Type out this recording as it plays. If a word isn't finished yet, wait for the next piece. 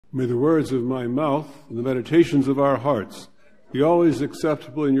May the words of my mouth and the meditations of our hearts be always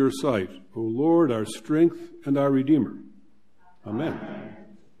acceptable in your sight, O Lord, our strength and our Redeemer. Amen.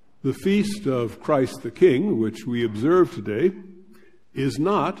 The feast of Christ the King, which we observe today, is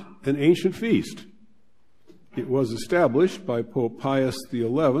not an ancient feast. It was established by Pope Pius XI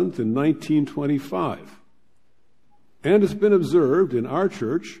in 1925, and has been observed in our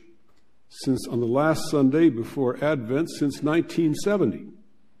church since on the last Sunday before Advent since 1970.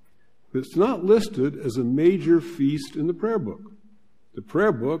 But it's not listed as a major feast in the prayer book. The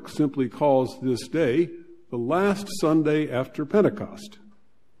prayer book simply calls this day the last Sunday after Pentecost.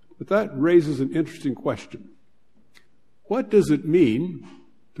 But that raises an interesting question. What does it mean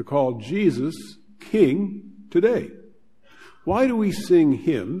to call Jesus King today? Why do we sing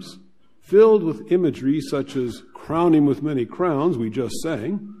hymns filled with imagery such as crown him with many crowns, we just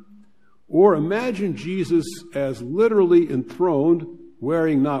sang, or imagine Jesus as literally enthroned,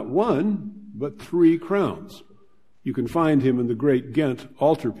 wearing not one, but 3 crowns? You can find him in the great Ghent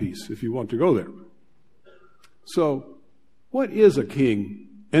altarpiece if you want to go there. So, what is a king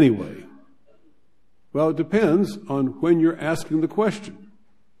anyway? Well, it depends on when you're asking the question.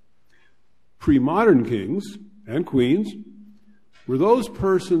 Pre-modern kings and queens were those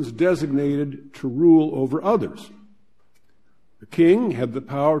persons designated to rule over others. The king had the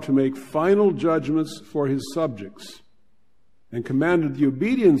power to make final judgments for his subjects and commanded the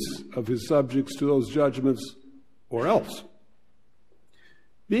obedience of his subjects to those judgments or else.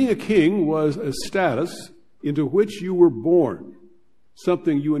 Being a king was a status into which you were born,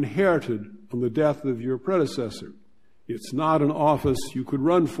 something you inherited on the death of your predecessor. It's not an office you could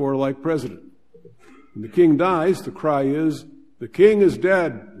run for like president. When the king dies, the cry is, "The king is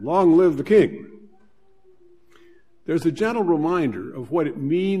dead, long live the king." There's a gentle reminder of what it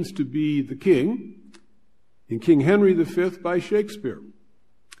means to be the king in King Henry V by Shakespeare.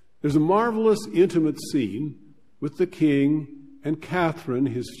 There's a marvelous intimate scene with the king and Catherine,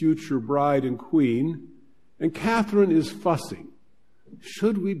 his future bride and queen, and Catherine is fussing.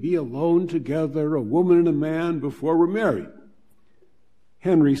 Should we be alone together, a woman and a man, before we're married?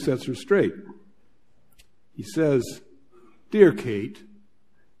 Henry sets her straight. He says, "Dear Kate,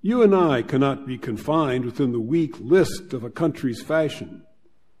 you and I cannot be confined within the weak list of a country's fashion.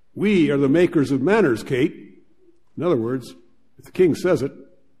 We are the makers of manners, Kate." In other words, if the king says it,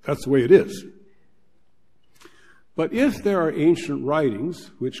 that's the way it is. But if there are ancient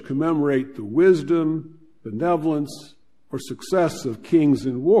writings which commemorate the wisdom, benevolence, or success of kings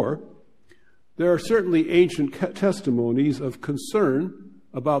in war, there are certainly ancient testimonies of concern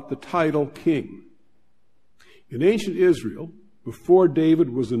about the title king. In ancient Israel, before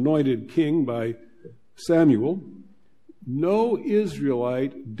David was anointed king by Samuel, no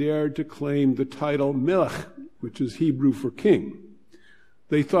Israelite dared to claim the title Melech, which is Hebrew for king.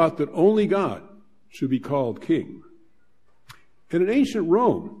 They thought that only God should be called king. And in ancient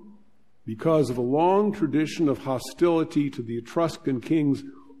Rome, because of a long tradition of hostility to the Etruscan kings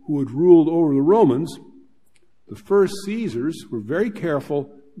who had ruled over the Romans, the first Caesars were very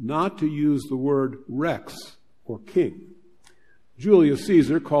careful not to use the word rex, or king. Julius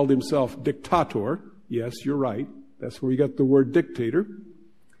Caesar called himself dictator. Yes, you're right. That's where you got the word dictator.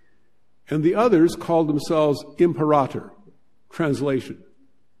 And the others called themselves imperator. Translation,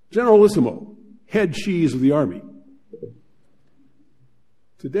 generalissimo, head cheese of the army.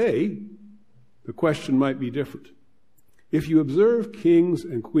 Today, the question might be different. If you observe kings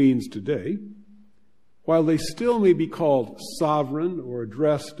and queens today, while they still may be called sovereign or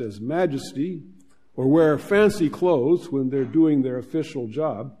addressed as majesty, or wear fancy clothes when they're doing their official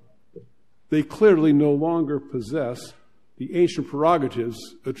job, they clearly no longer possess the ancient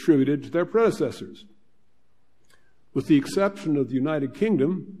prerogatives attributed to their predecessors. With the exception of the United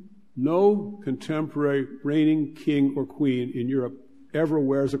Kingdom, no contemporary reigning king or queen in Europe ever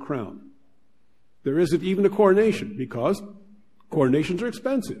wears a crown. There isn't even a coronation because coronations are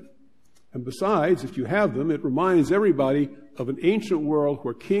expensive. And besides, if you have them, it reminds everybody of an ancient world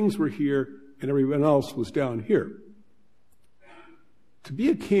where kings were here and everyone else was down here. To be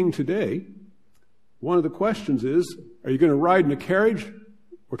a king today, one of the questions is, are you going to ride in a carriage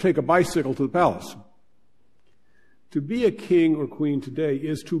or take a bicycle to the palace? To be a king or queen today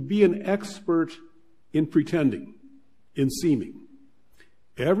is to be an expert in pretending, in seeming.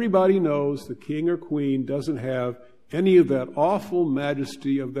 Everybody knows the king or queen doesn't have any of that awful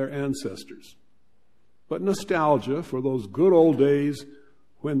majesty of their ancestors. But nostalgia for those good old days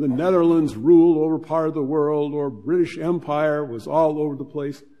when the Netherlands ruled over part of the world or British Empire was all over the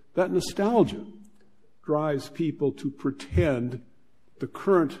place, that nostalgia drives people to pretend the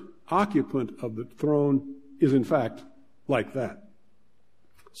current occupant of the throne is in fact like that.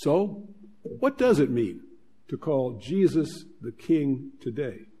 So, what does it mean to call Jesus the King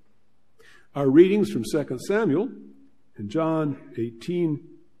today? Our readings from 2 Samuel and John 18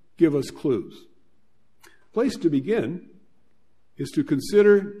 give us clues. The place to begin is to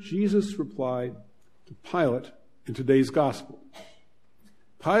consider Jesus' reply to Pilate in today's gospel.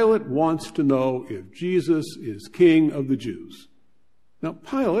 Pilate wants to know if Jesus is King of the Jews. Now,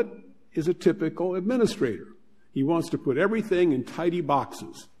 Pilate is a typical administrator. He wants to put everything in tidy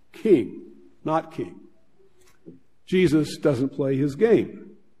boxes. King, not king. Jesus doesn't play his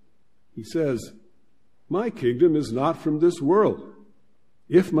game. He says, "My kingdom is not from this world.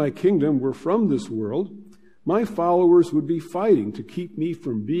 If my kingdom were from this world, my followers would be fighting to keep me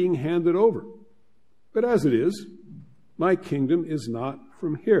from being handed over. But as it is, my kingdom is not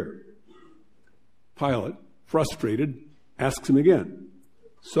from here." Pilate, frustrated, asks him again,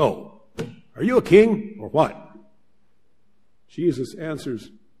 "So, are you a king or what?" Jesus answers,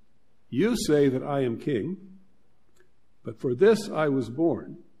 "You say that I am king, but for this I was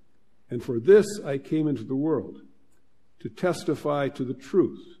born, and for this I came into the world, to testify to the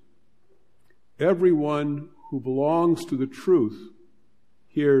truth. Everyone who belongs to the truth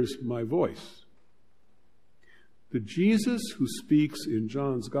hears my voice." The Jesus who speaks in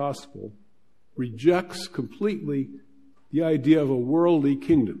John's gospel rejects completely the idea of a worldly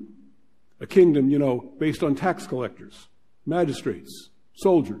kingdom. A kingdom, based on tax collectors, magistrates,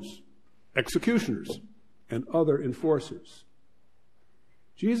 soldiers, executioners, and other enforcers.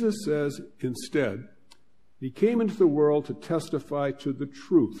 Jesus says instead, he came into the world to testify to the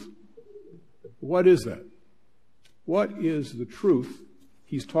truth. What is that? What is the truth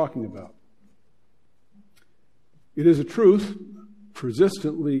he's talking about? It is a truth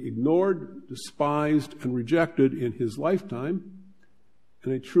persistently ignored, despised, and rejected in his lifetime,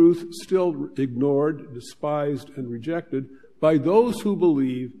 and a truth still ignored, despised, and rejected by those who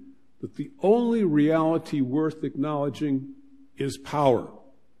believe that the only reality worth acknowledging is power.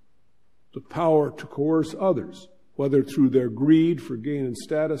 The power to coerce others, whether through their greed for gain and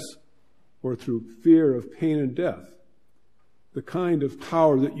status or through fear of pain and death. The kind of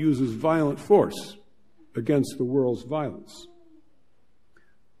power that uses violent force against the world's violence.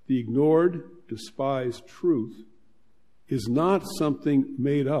 The ignored, despised truth is not something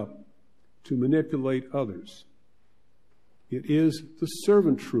made up to manipulate others. It is the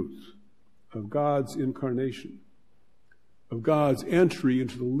servant truth of God's incarnation, of God's entry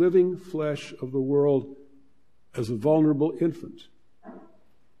into the living flesh of the world as a vulnerable infant.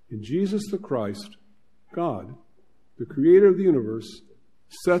 In Jesus the Christ, God, the creator of the universe,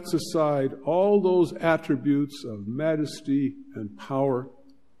 sets aside all those attributes of majesty and power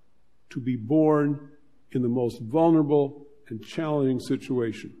to be born in the most vulnerable and challenging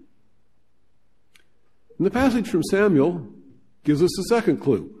situation. And the passage from Samuel gives us a second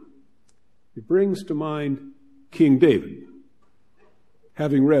clue. It brings to mind King David.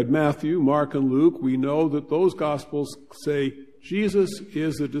 Having read Matthew, Mark, and Luke, we know that those Gospels say Jesus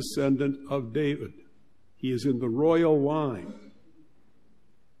is a descendant of David. He is in the royal line.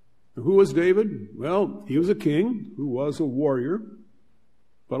 And who was David? Well, he was a king who was a warrior,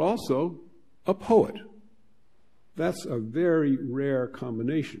 but also a poet. That's a very rare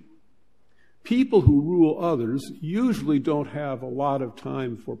combination. People who rule others usually don't have a lot of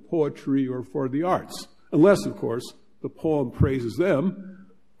time for poetry or for the arts, unless, of course, the poem praises them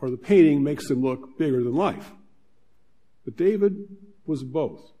or the painting makes them look bigger than life. But David was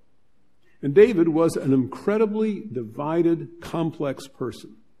both. And David was an incredibly divided, complex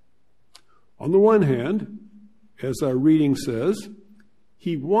person. On the one hand, as our reading says,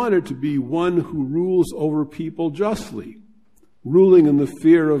 he wanted to be one who rules over people justly, ruling in the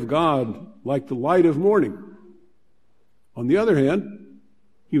fear of God like the light of morning. On the other hand,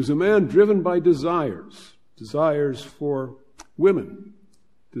 he was a man driven by desires for women,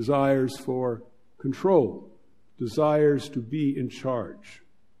 desires for control, desires to be in charge.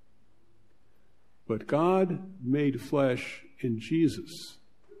 But God made flesh in Jesus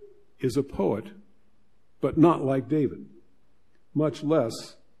is a poet, but not like David, much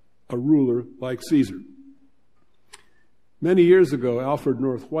less a ruler like Caesar. Many years ago, Alfred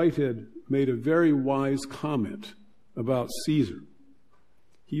North Whitehead made a very wise comment about Caesar.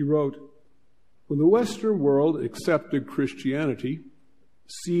 He wrote, "When the Western world accepted Christianity,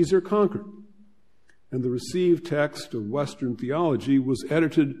 Caesar conquered, and the received text of Western theology was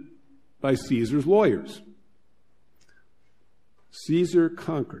edited by Caesar's lawyers. Caesar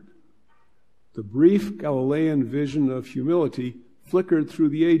conquered. The brief Galilean vision of humility flickered through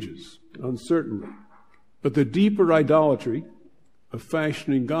the ages, uncertainly. But the deeper idolatry of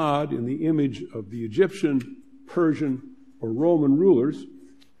fashioning God in the image of the Egyptian, Persian, or Roman rulers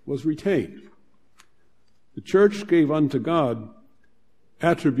was retained. The church gave unto God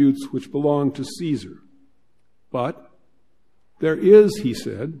attributes which belong to Caesar. But there is, he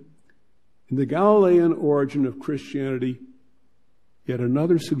said, in the Galilean origin of Christianity, yet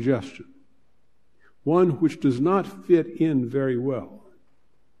another suggestion, one which does not fit in very well.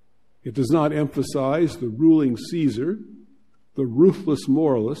 It does not emphasize the ruling Caesar, the ruthless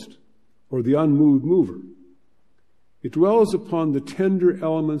moralist, or the unmoved mover. It dwells upon the tender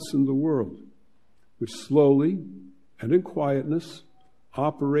elements in the world, which slowly and in quietness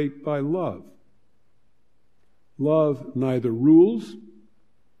operate by love. Love neither rules,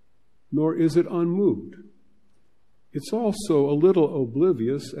 nor is it unmoved. It's also a little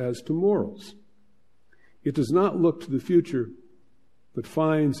oblivious as to morals. It does not look to the future, but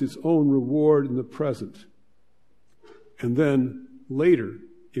finds its own reward in the present. And then later,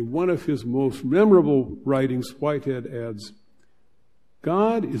 in one of his most memorable writings, Whitehead adds,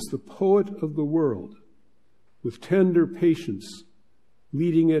 God is the poet of the world, with tender patience,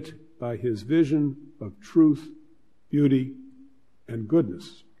 leading it by his vision of truth, beauty, and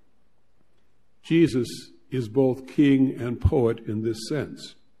goodness. Jesus is both king and poet in this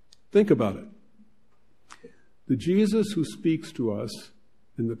sense. Think about it. The Jesus who speaks to us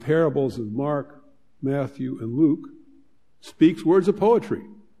in the parables of Mark, Matthew, and Luke speaks words of poetry,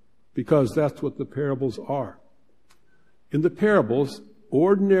 because that's what the parables are. In the parables,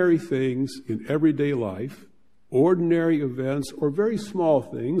 ordinary things in everyday life, ordinary events, or very small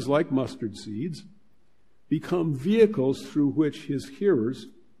things like mustard seeds, become vehicles through which his hearers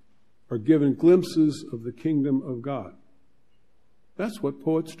are given glimpses of the kingdom of God. That's what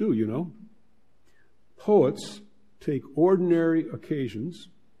poets do, you know. Poets take ordinary occasions,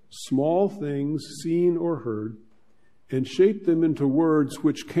 small things seen or heard, and shape them into words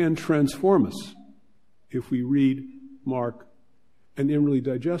which can transform us if we read, mark, and inwardly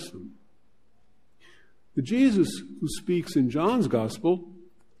digest them. The Jesus who speaks in John's Gospel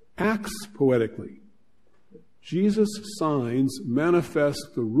acts poetically. Jesus' signs manifest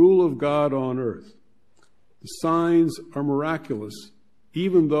the rule of God on earth. The signs are miraculous,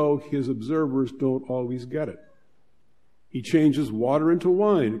 even though his observers don't always get it. He changes water into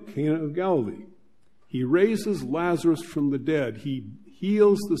wine at Cana of Galilee. He raises Lazarus from the dead. He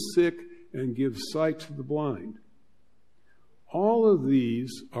heals the sick and gives sight to the blind. All of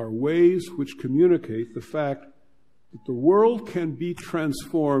these are ways which communicate the fact that the world can be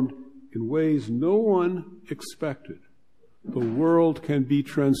transformed in ways no one expected. The world can be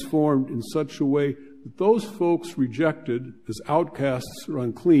transformed in such a way that those folks rejected as outcasts or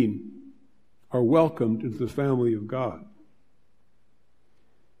unclean are welcomed into the family of God.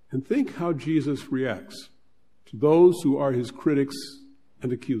 And think how Jesus reacts to those who are his critics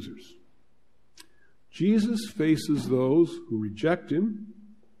and accusers. Jesus faces those who reject him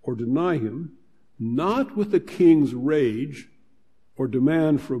or deny him, not with the king's rage or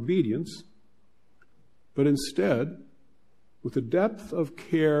demand for obedience, but instead with a depth of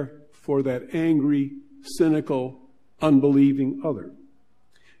care for that angry, cynical, unbelieving other.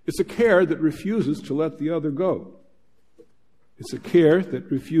 It's a care that refuses to let the other go. It's a care that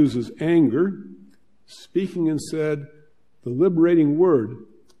refuses anger, speaking instead the liberating word,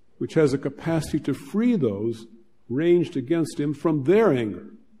 which has a capacity to free those ranged against him from their anger,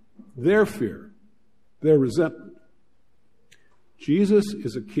 their fear, their resentment. Jesus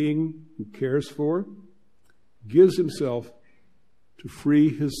is a king who cares for, gives himself to free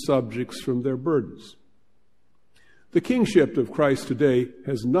his subjects from their burdens. The kingship of Christ today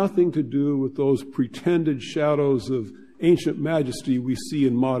has nothing to do with those pretended shadows of ancient majesty we see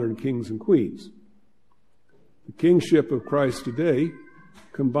in modern kings and queens. The kingship of Christ today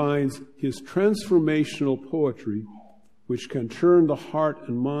combines his transformational poetry, which can turn the heart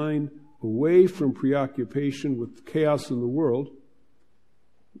and mind away from preoccupation with chaos in the world,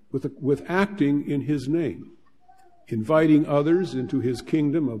 with acting in his name, inviting others into his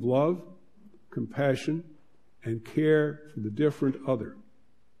kingdom of love, compassion, and care for the different other.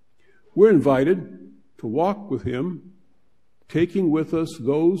 We're invited to walk with him, taking with us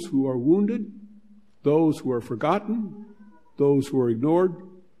those who are wounded, those who are forgotten, those who are ignored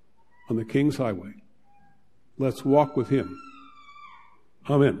on the King's highway. Let's walk with him.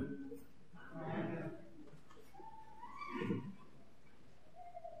 Amen.